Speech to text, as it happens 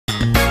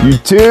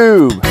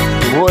YouTube,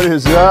 what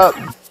is up?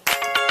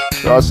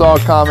 So I saw a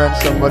comment,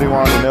 somebody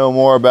wanted to know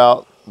more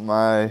about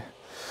my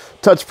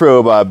touch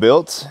probe I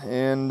built,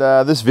 and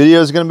this video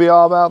is going to be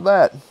all about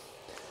that.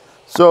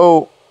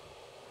 So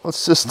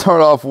let's just start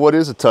off. What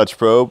is a touch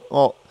probe?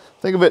 Well,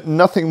 think of it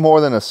nothing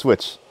more than a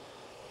switch,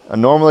 a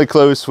normally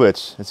closed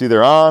switch. It's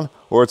either on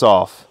or it's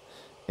off.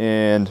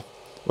 And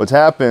what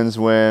happens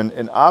when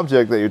an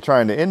object that you're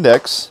trying to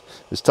index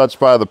is touched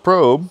by the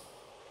probe,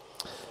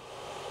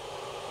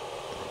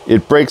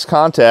 it breaks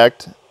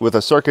contact with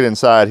a circuit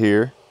inside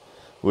here,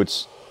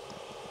 which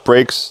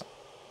breaks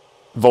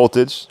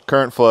voltage,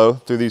 current flow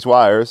through these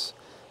wires,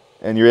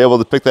 and you're able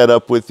to pick that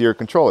up with your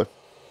controller.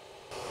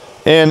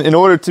 And in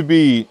order to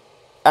be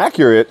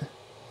accurate,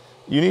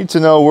 you need to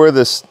know where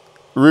this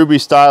ruby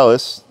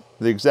stylus,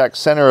 the exact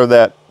center of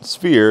that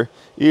sphere,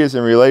 is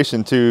in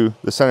relation to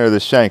the center of the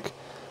shank.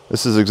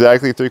 This is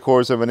exactly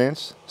 3/4 of an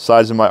inch,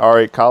 size of my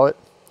R8 collet.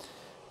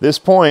 This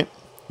point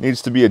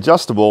needs to be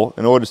adjustable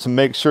in order to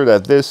make sure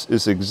that this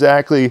is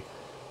exactly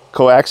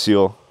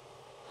coaxial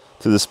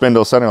to the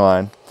spindle center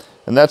line.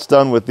 And that's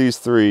done with these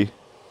 3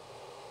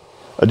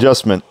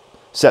 adjustment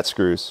set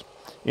screws.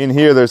 In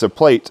here there's a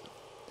plate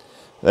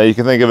that you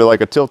can think of it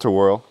like a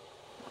tilt-a-whirl.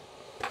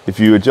 If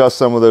you adjust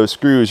some of those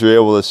screws, you're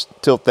able to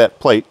tilt that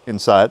plate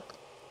inside,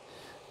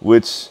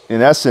 which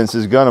in essence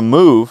is going to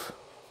move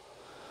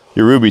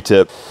your ruby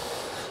tip.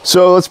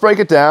 So let's break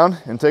it down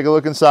and take a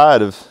look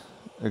inside of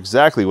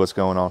exactly what's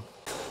going on.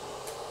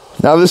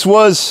 Now this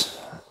was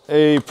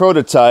a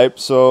prototype,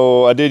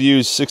 so I did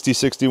use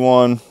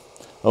 6061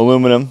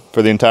 aluminum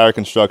for the entire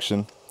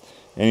construction.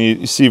 And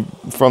you see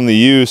from the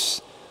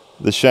use,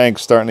 the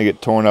shank's starting to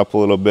get torn up a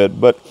little bit,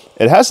 but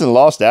it hasn't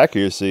lost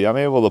accuracy. I'm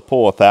able to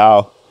pull a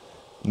thou,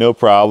 no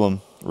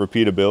problem,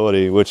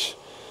 repeatability, which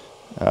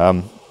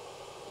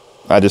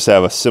I just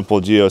have a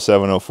simple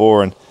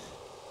G0704, and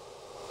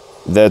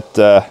that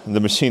the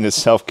machine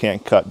itself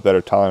can't cut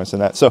better tolerance than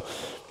that. So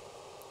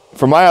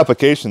for my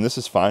application, this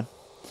is fine.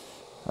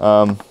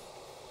 So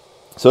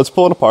let's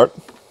pull it apart.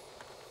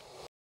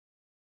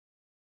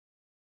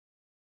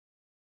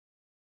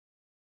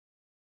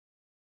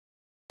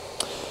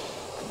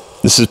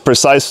 This is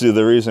precisely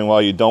the reason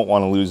why you don't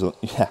want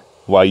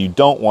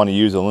to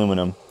use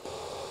aluminum.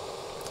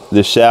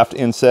 The shaft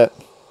inset,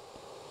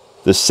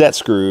 the set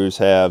screws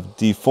have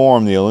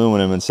deformed the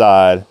aluminum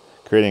inside,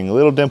 creating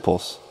little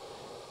dimples,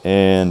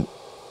 and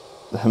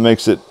that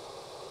makes it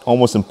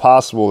almost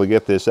impossible to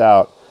get this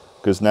out,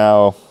 because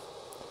now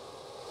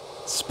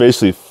it's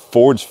basically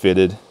forge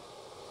fitted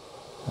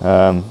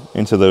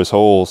into those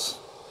holes.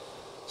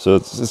 So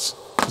it's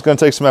going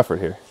to take some effort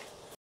here.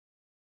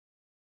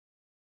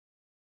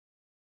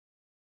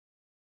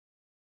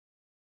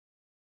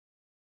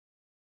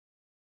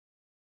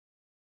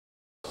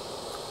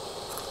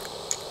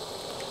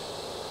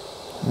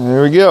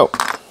 There we go.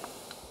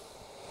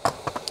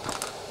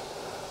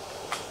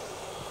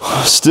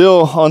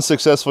 Still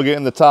unsuccessful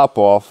getting the top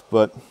off,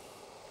 but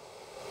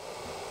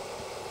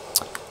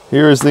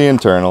here is the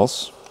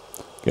internals.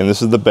 Again,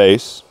 this is the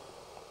base.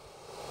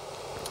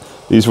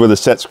 These were the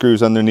set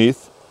screws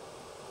underneath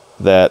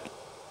that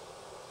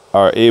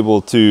are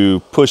able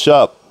to push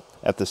up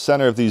at the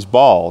center of these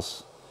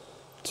balls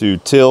to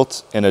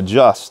tilt and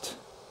adjust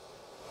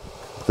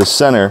the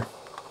center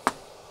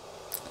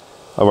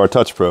of our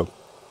touch probe.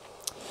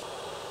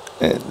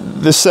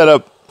 This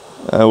setup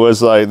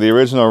was like the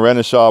original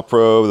Renishaw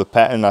probe. The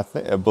patent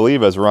I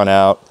believe has run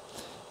out,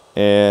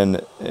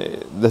 and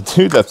the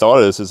dude that thought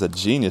of this is a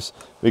genius,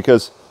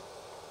 because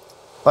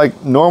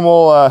like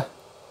normal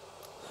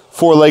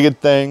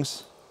 4-legged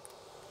things,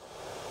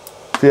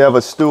 if you have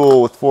a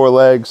stool with 4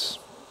 legs,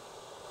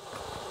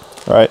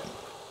 right,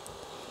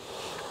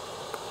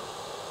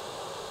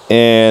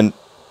 and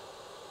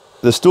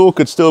the stool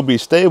could still be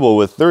stable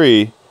with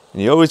 3,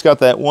 and you always got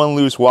that one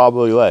loose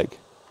wobbly leg.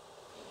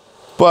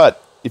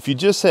 But if you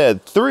just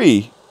had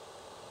 3,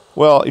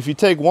 well, if you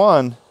take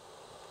one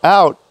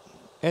out,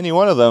 any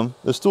one of them,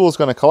 the stool is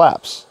going to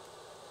collapse.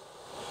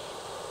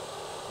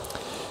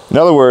 In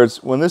other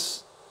words, when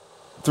this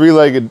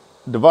 3-legged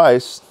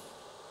device,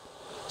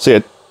 say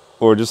it,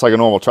 or just like a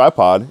normal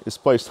tripod, is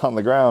placed on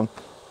the ground,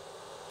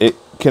 it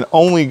can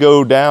only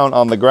go down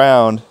on the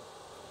ground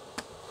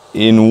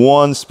in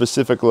one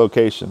specific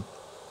location.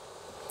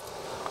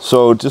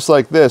 So just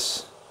like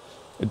this,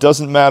 it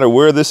doesn't matter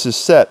where this is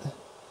set.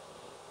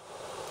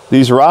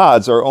 These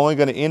rods are only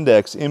going to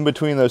index in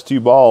between those 2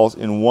 balls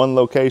in one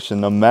location,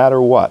 no matter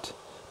what.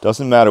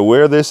 Doesn't matter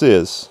where this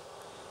is.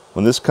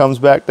 When this comes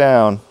back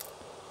down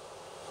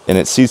and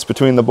it seats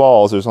between the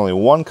balls, there's only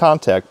one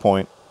contact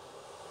point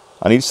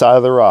on each side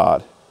of the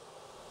rod.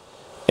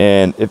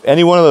 And if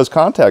any one of those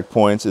contact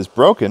points is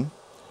broken,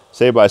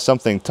 say by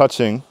something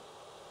touching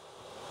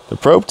the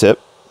probe tip,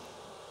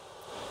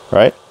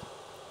 right,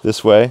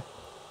 this way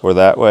or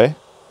that way,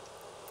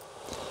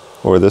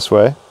 or this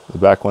way, the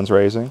back one's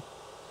raising,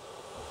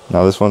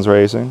 now this one's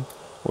raising,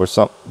 or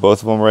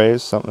both of them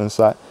raised, something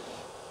inside.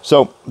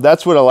 So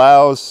that's what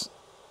allows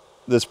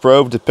this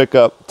probe to pick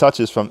up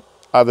touches from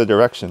either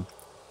direction.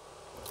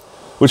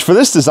 which for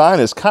this design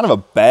is kind of a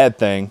bad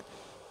thing.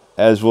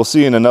 As we'll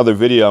see in another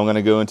video, I'm going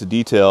to go into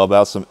detail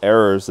about some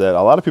errors that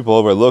a lot of people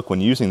overlook when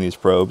using these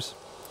probes.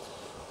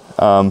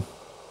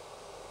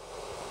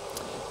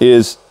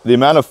 Is the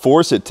amount of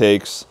force it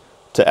takes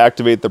to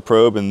activate the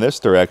probe in this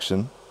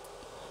direction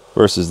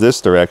versus this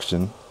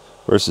direction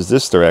versus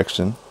this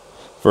direction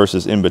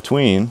versus in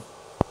between,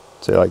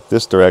 say like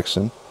this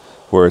direction,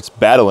 where it's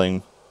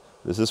battling.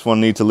 Does this one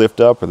need to lift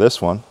up or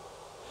this one?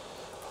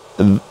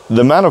 The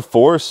amount of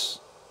force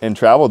and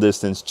travel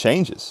distance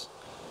changes.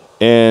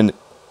 And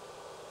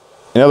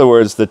in other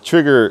words, the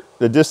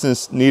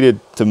distance needed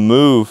to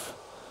move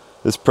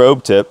this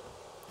probe tip,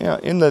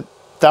 in the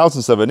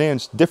thousandths of an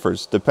inch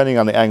differs depending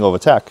on the angle of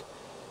attack.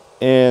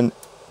 And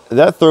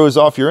that throws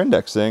off your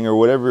indexing or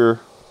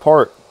whatever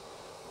part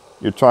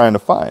you're trying to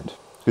find.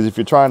 Because if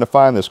you're trying to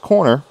find this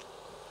corner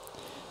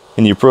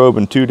and you probe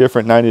in two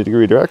different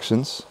 90-degree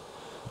directions,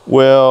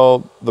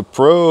 well, the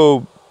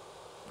probe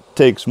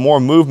takes more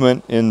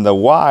movement in the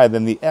Y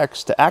than the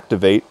X to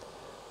activate,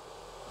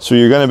 so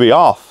you're going to be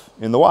off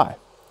in the Y.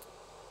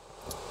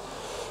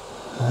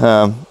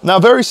 Now,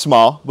 very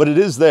small, but it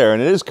is there,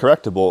 and it is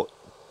correctable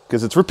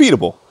because it's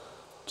repeatable,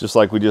 just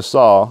like we just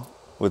saw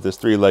with this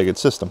three-legged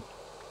system.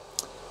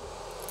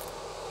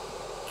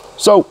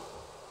 So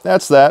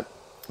that's that.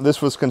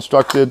 This was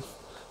constructed.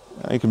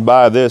 You can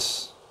buy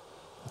this.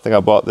 I think I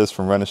bought this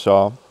from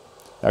Renishaw,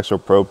 actual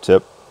probe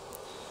tip,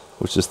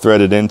 which is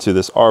threaded into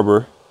this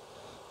arbor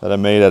that I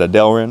made at a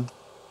Delrin,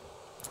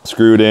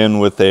 screwed in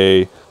with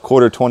a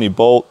 1/4-20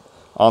 bolt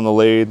on the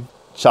lathe,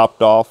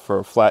 chopped off for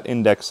a flat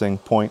indexing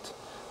point.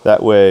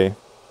 That way,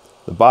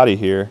 the body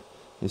here,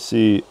 you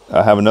see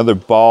I have another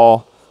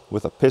ball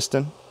with a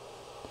piston.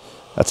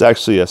 That's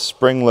actually a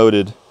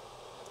spring-loaded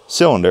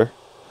cylinder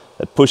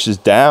that pushes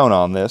down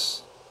on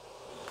this,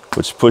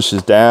 which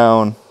pushes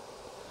down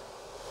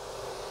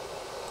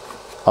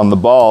on the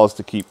balls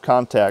to keep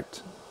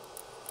contact,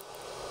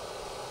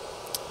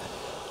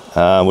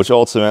 which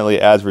ultimately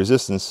adds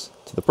resistance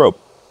to the probe.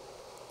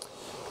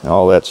 And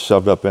all that's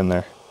shoved up in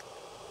there.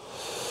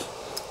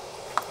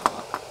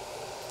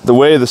 The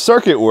way the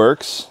circuit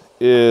works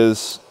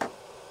is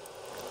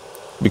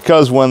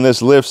because when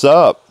this lifts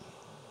up,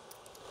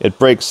 it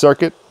breaks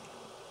circuit.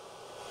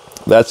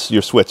 That's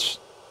your switch.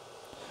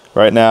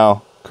 Right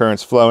now,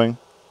 current's flowing.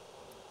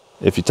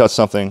 If you touch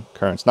something,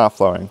 current's not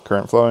flowing.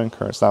 Current flowing,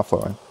 current's not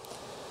flowing.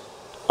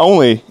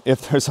 Only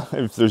if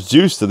there's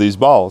juice to these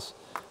balls.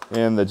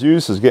 And the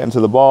juice is getting to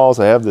the balls.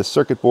 I have this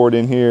circuit board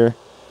in here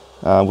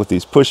with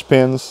these push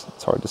pins.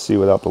 It's hard to see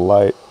without the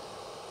light.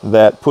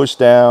 That push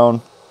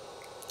down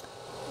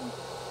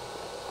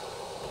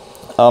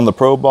on the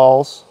probe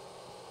balls.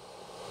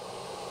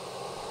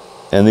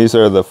 And these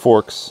are the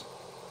forks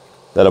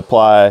that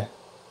apply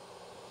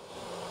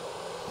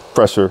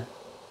pressure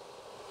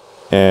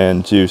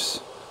and juice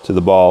to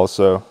the balls.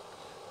 So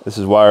this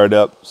is wired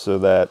up so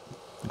that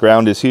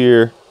ground is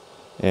here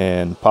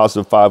and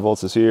positive 5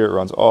 volts is here. It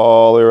runs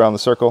all the way around the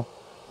circle,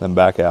 then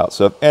back out.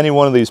 So if any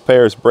one of these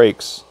pairs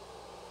breaks,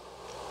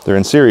 they're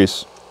in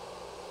series,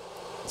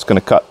 it's going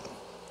to cut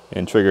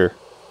and trigger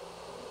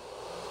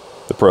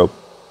the probe.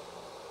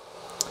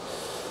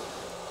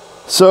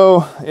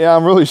 So yeah,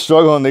 I'm really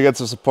struggling to get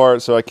this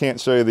apart, so I can't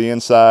show you the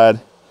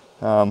inside.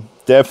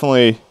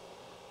 Definitely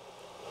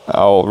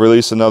I'll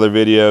release another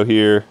video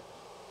here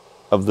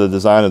of the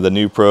design of the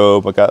new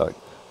probe. I got a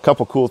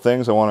couple cool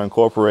things I want to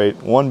incorporate.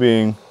 One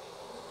being,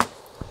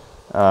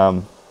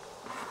 I've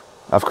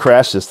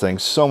crashed this thing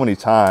so many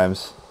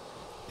times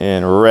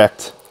and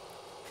wrecked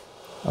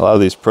a lot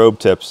of these probe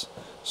tips.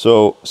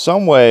 So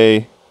some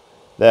way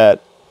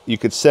that you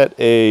could set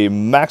a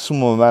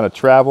maximum amount of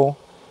travel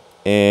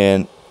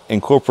and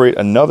incorporate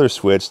another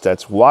switch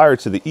that's wired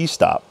to the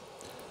e-stop.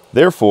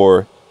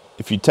 Therefore,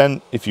 if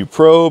you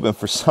probe and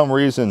for some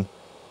reason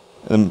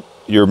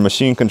your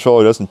machine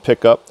controller doesn't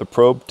pick up the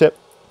probe tip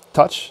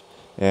touch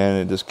and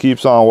it just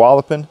keeps on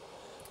walloping,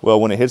 well,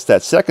 when it hits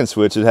that second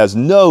switch, it has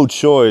no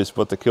choice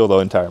but to kill the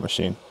entire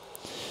machine.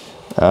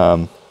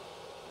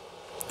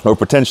 Or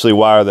potentially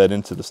wire that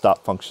into the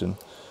stop function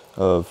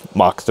of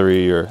Mach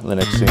 3 or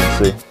Linux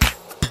CNC.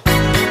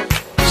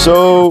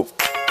 So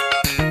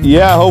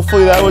yeah,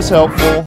 hopefully that was helpful.